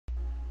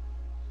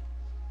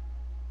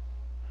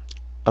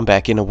I'm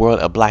back in the world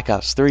of Black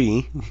Ops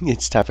 3.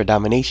 It's time for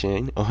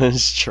domination on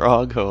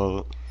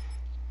Stronghold.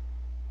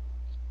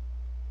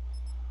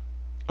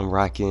 I'm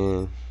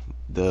rocking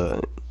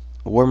the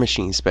War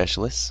Machine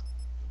Specialist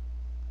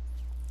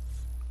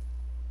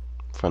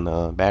from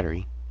the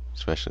battery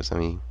specialist. I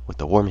mean, with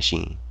the War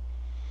Machine.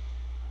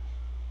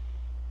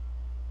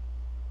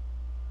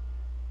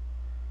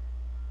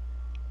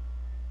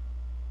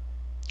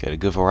 Got a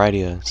good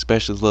variety of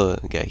specialists.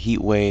 Look, got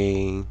Heat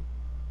Wave,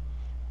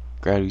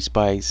 Gravity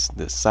Spikes,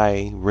 the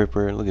Sight,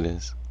 Ripper. Look at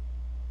this.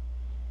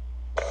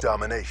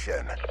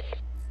 Domination.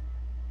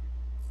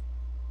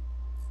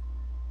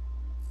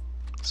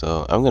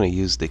 So I'm gonna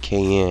use the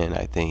KN,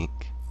 I think.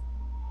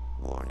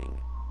 Warning.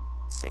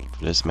 Safety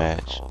for this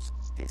match.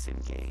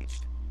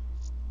 Disengaged.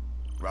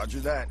 Roger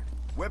that.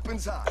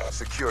 Weapons high.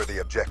 Secure the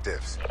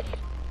objectives.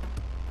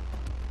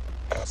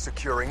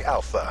 Securing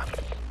Alpha.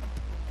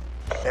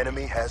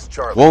 Enemy has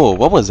Charlie. Whoa,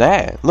 what was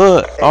that?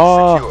 Look,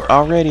 oh,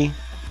 already.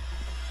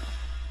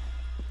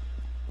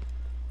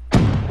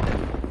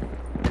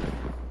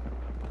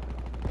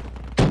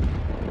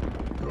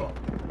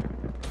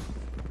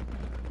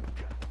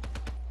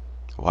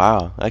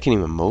 Wow, I can't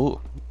even move.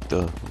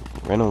 The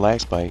random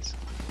lag spikes.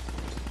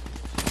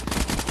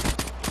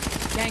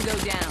 Tango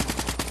down.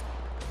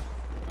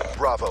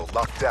 Bravo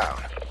locked down.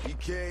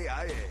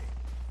 EKIA.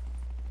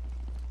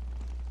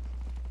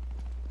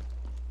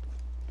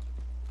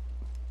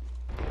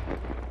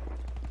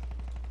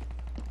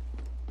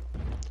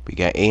 We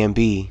got A and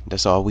B.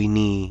 That's all we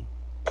need.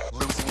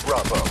 Losing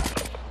Bravo.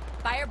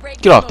 Fire break.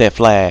 Get off that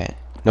flag.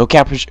 No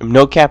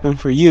capping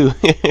for you.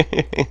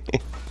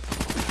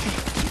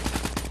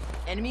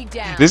 Enemy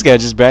down. This guy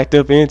just backed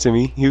up into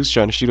me. He was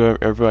trying to shoot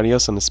everybody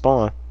else on the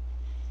spawn.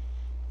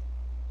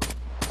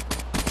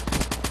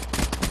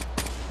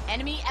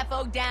 Enemy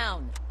FO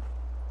down.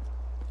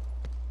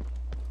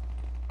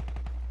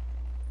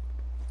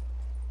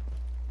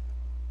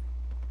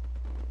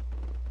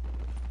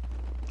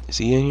 Is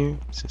he in here?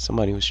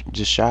 Somebody was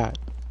just shot.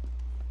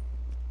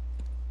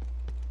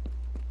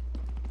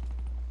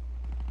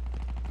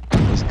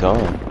 He's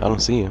gone. I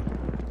don't see him.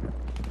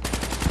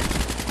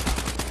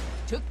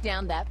 Took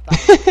down that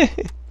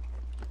fight.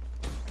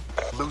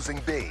 Losing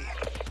B.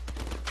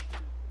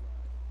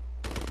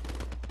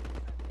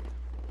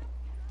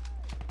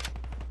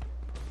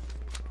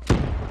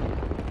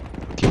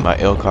 Get my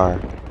L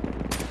car.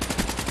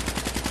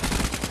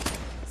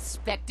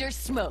 Spectre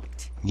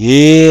smoked.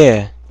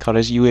 Yeah. Call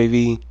this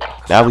UAV.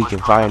 Now we can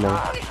find them.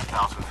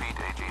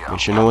 Make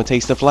sure no one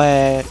takes the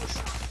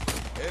flags.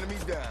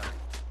 Enemies down.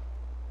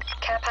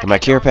 Get my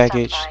care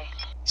package. You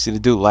see the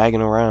dude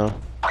lagging around.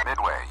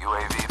 Midway,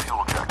 UAV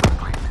fuel check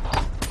complete.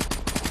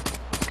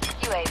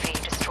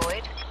 UAV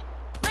destroyed.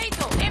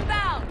 Lethal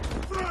inbound.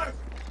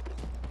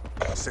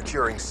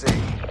 Securing C.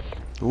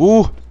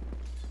 Ooh.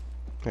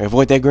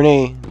 Avoid that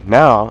grenade.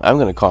 Now I'm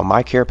gonna call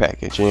my care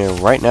package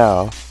in right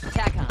now.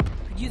 TACOM.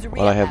 Could use a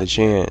While I have the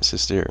rehab. chance to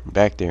steer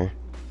back there.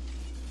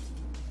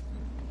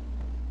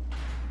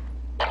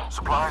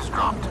 Supplies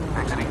dropped.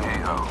 Exiting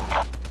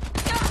AO.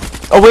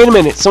 Oh wait a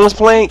minute, someone's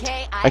flanked.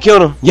 I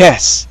killed him.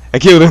 Yes, I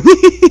killed him.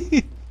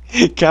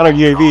 Counter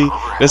UAV.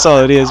 That's all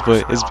it is,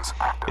 but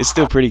it's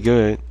still pretty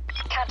good.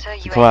 Counter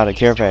To pull out a UAV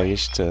care destroyed.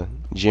 package to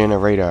jam a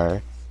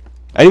radar.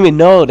 I didn't even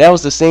know that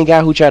was the same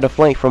guy who tried to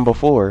flank from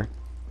before.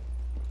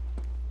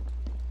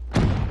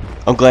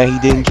 I'm glad he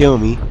didn't kill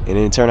me, and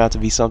it turned out to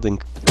be something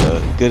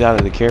good out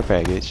of the care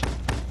package.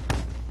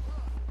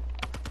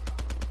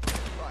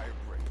 Fire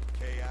break.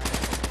 KIA.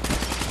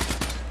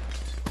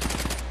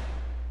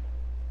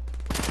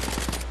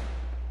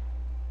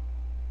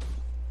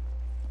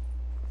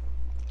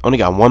 Only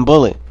got one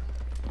bullet.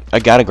 I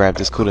gotta grab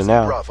this Kuda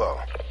now. Bravo.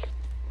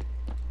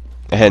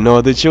 I had no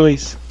other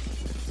choice.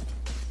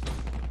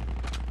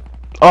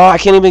 Oh, I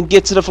can't even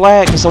get to the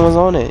flag because someone's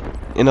on it,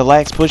 and the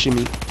lag's pushing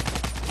me.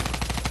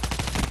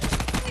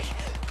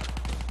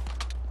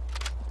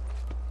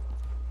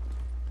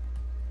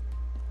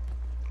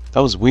 That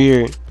was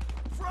weird.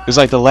 It was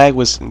like the lag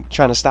was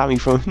trying to stop me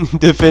from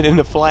defending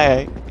the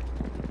flag.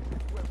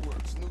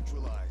 Webworks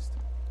neutralized.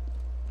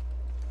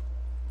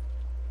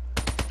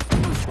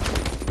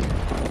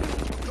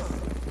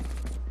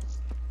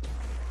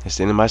 It's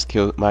the end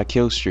of my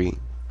kill streak.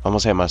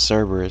 Almost had my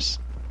Cerberus.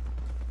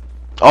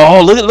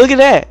 Oh, look at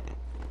that!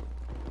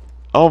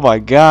 Oh my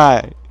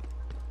god!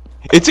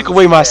 It took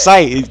away my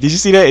sight. Did you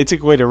see that? It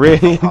took away the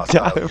red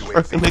dot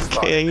from the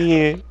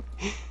KN.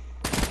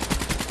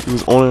 It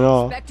was on and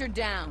off. Spectre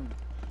down.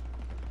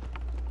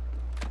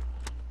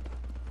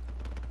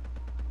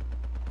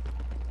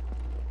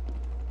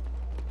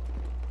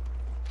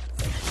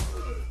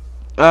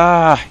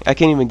 Ah, I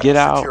can't even get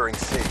out. Securing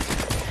C.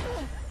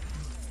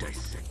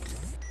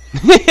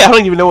 I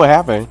don't even know what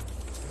happened.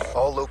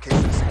 All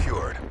locations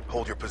secured.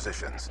 Hold your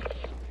positions.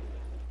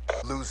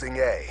 Losing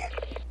A.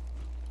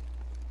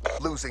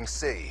 Losing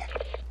C.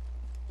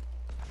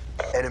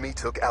 Enemy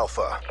took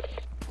Alpha.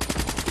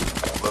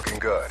 Looking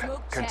good.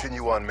 Smoke check.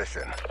 Continue on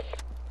mission.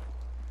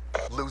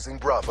 Losing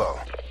Bravo.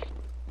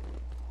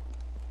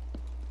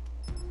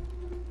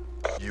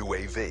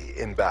 UAV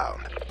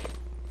inbound.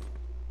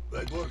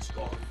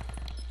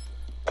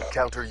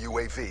 Counter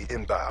UAV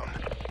inbound.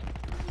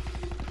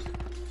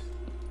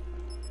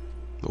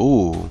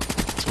 Ooh,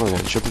 someone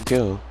got a triple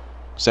kill.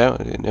 So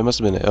it must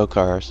have been the L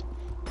cars,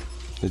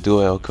 the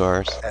dual L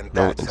cars. And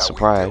No that's how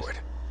surprise. we do it.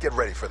 Get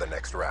ready for the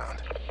next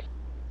round.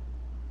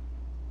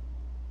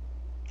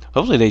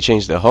 Hopefully they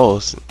changed the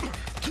host.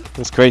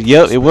 That's crazy.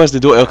 Yep, it was the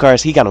dual L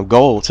cars. He got them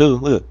gold too.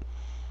 Look,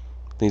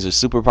 these are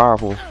super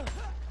powerful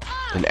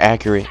and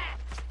accurate.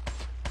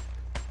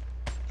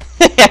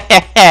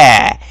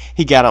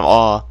 He got them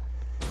all.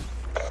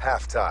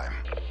 Halftime.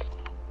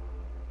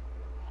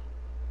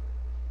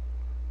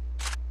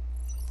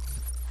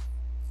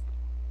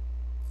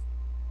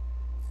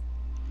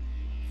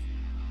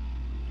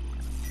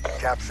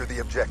 Capture the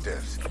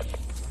objectives.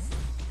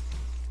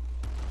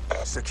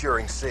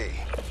 Securing C.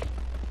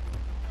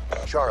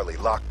 Charlie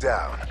locked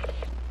down.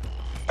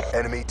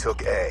 Enemy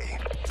took A.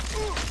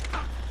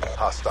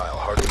 Hostile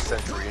hardened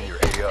sentry in your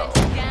AO.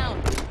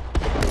 Down.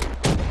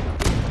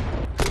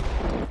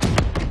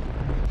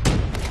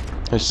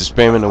 It's just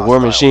spamming the war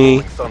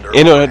machine.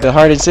 You know, the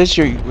hardened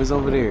sentry was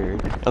over there.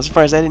 I'm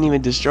surprised I didn't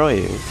even destroy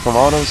it. From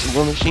all those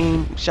war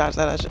machine shots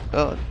that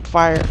I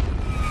fired.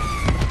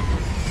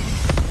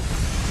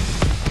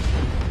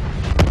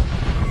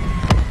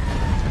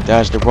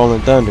 Dodge the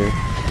rolling thunder.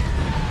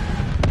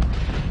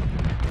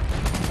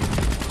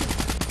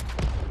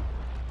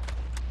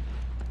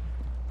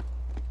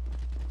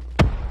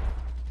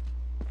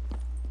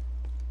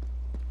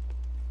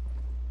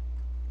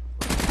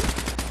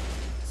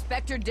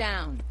 Spectre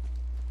down.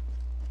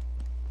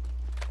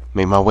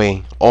 Made my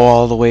way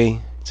all the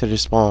way to the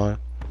spawn. I'm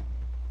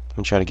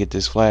gonna try to get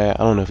this flag.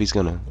 I don't know if he's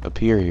gonna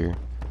appear here.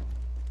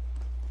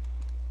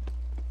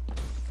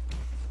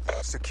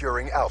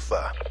 Securing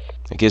Alpha.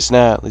 I guess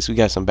not. At least we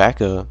got some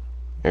backup.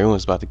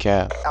 Everyone's about to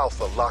cap.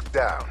 Alpha locked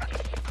down.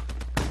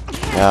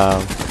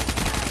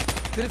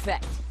 Good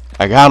effect.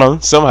 I got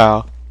him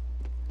somehow.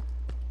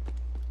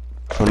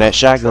 From that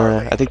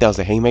shotgun. I think that was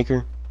a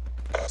haymaker.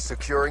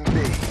 Securing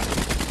B.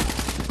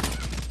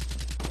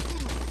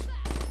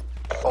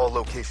 All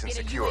locations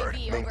secured.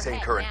 Maintain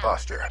current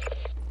posture.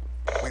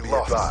 We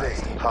lost C.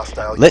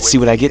 Hostile Let's see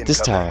what I get UAV this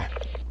incoming. time.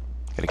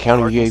 Got a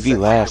counter UAV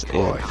last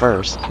and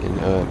first in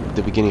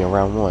the beginning of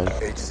round 1.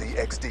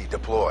 HCXD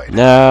deployed.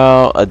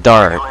 Now a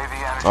dart. UAV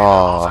energy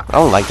Oh, levels I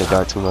don't like the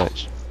dart too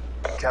much.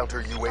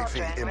 Counter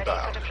UAV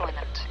inbound.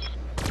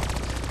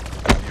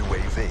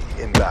 UAV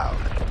inbound.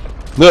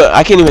 Look,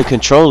 I can't even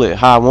control it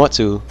how I want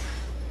to.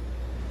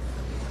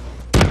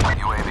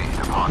 UAV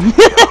departing.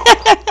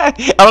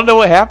 I don't know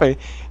what happened.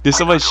 Did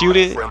somebody shoot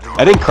it?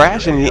 I didn't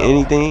crash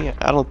anything.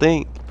 I don't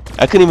think.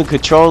 I couldn't even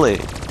control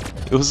it.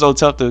 It was so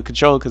tough to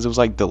control because it was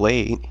like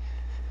delayed.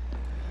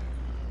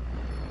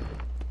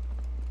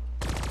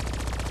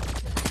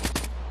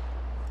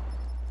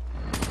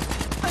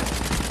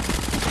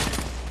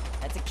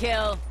 That's a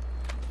kill.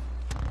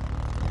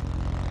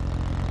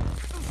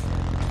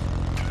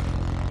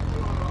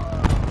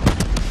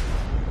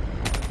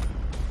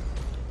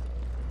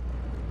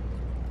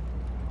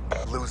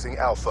 Losing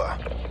Alpha.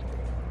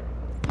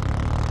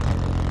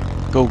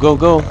 Go, go,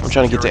 go. I'm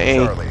trying to get to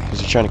A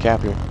because they're trying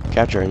to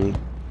capture me.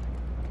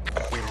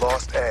 We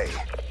lost A.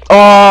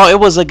 Oh, it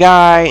was a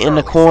guy in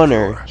the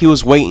corner. He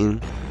was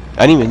waiting.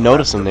 I didn't even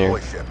notice him there.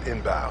 Deploy ship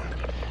inbound.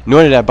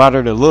 Nor did I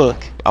bother to look.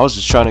 I was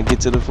just trying to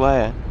get to the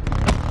flag.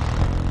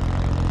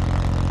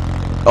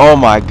 Oh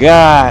my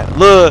god.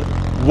 Look.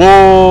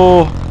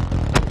 Whoa.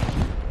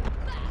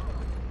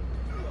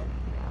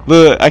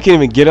 Look, I can't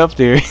even get up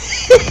there.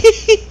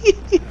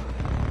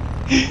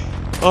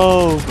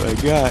 Oh my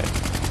god.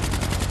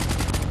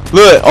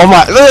 Look, oh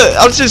my, look,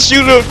 I'm just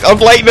shooting him, I'm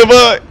lighting him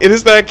up, and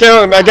it's not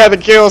counting. I got to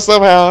kill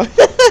somehow.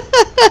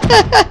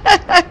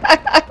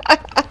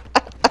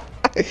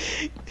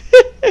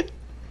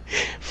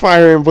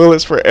 Firing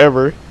bullets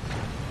forever.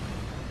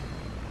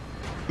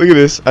 Look at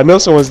this, I know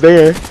someone's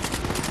there.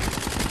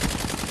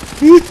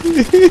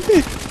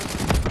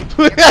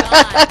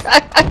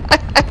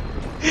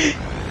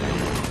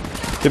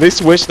 Can they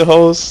switch the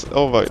hosts?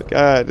 Oh my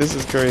god, this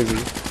is crazy.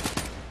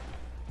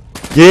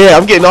 Yeah,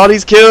 I'm getting all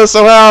these kills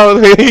somehow.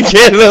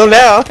 Getting them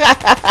now.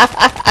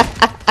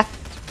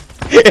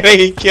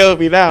 They killed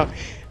me now.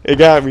 It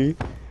got me.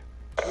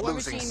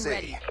 Losing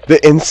C.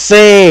 The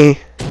insane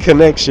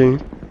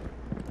connection.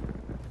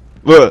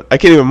 Look, I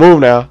can't even move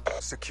now.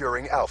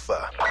 Securing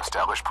Alpha.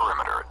 Establish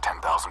perimeter at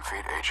 10,000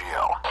 feet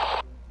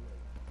AGL.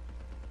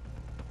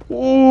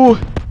 Ooh.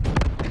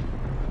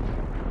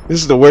 This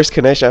is the worst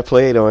connection I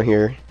played on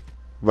here.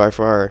 By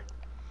far.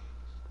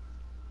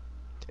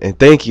 And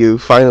thank you,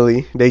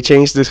 finally. They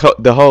changed this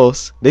the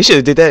host. They should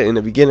have did that in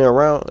the beginning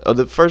of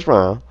the first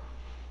round.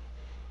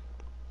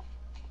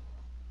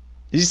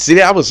 You see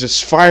that? I was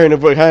just firing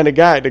behind the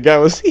guy. The guy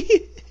was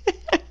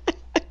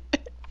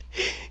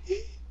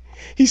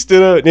he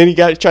stood up, then he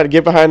tried to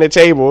get behind the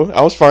table.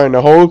 I was firing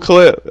the whole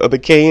clip of the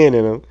KN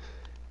in him.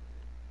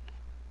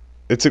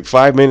 It took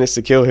 5 minutes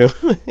to kill him.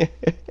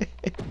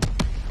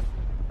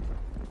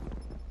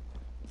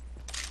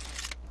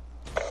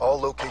 All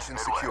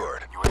locations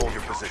secured. Hold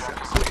your positions.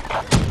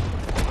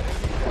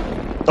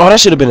 Oh, that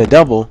should have been a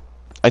double.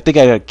 I think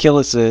I got a kill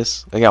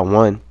assist. I got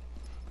one.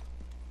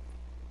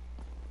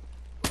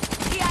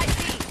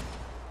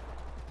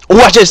 Oh,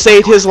 I just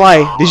saved his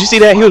life. Did you see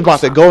that? He was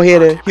about to go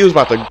ahead and he was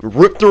about to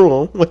rip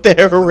through him with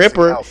that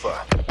ripper.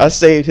 I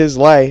saved his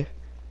life.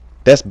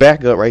 That's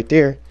backup right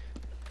there.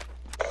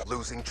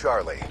 Losing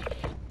Charlie.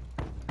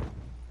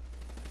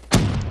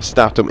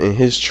 Stopped him in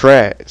his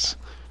tracks.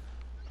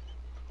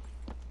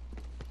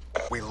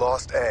 We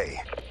lost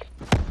A.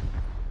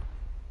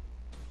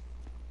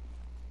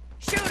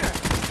 Shooter!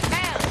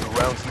 Down! The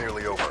round's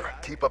nearly over.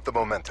 Keep up the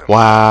momentum.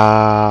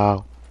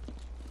 Wow.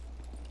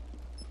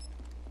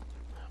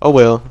 Oh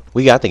well,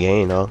 we got the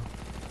game though.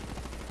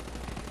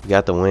 We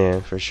got the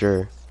win for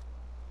sure.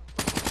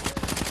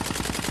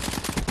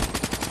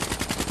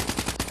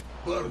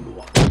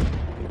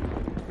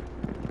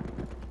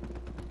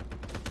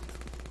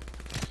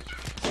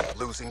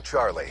 Losing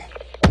Charlie.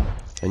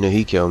 I knew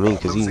he killed me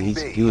because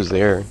he was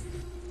there,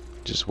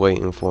 just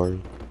waiting for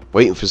him,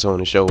 waiting for someone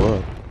to show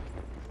up.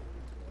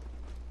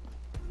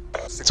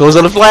 So it's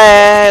on the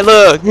flag.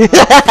 Look,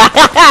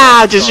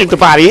 just shoot the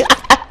body.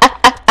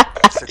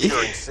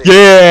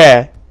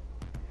 Yeah,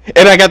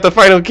 and I got the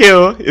final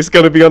kill. It's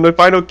gonna be on the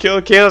final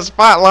kill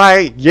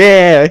spotlight.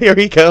 Yeah, here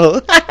we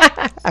go.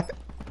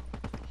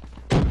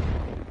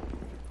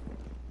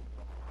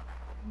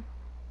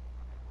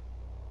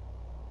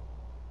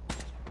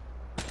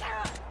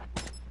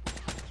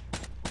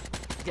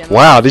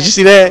 Wow, did you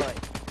see that?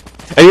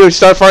 I didn't even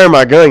start firing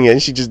my gun yet,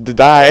 and she just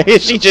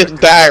died. She just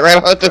died right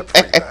off the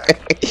bat.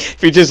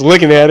 If you're just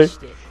looking at her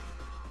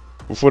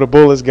before the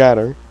bullets got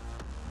her.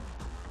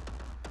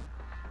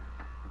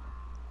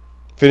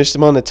 Finished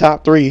them on the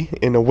top 3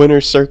 in the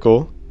winner's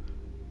circle.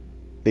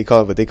 They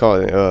call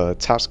it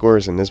top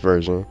scorers in this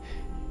version.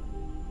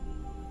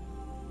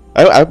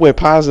 I went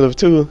positive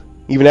too,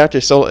 even after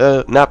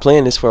not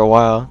playing this for a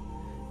while.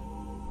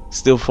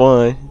 Still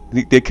fun.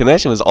 The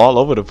connection was all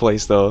over the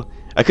place though.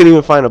 I couldn't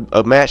even find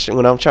a match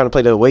when I'm trying to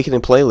play the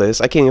Awakening playlist.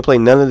 I can't even play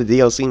none of the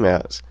DLC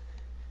maps.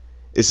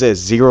 It says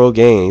 0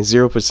 games,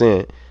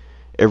 0%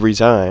 every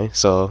time.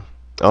 So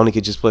I only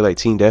could just play like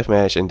Team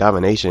Deathmatch and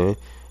Domination,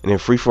 and then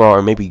Free For All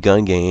or maybe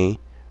Gun Game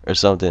or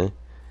something.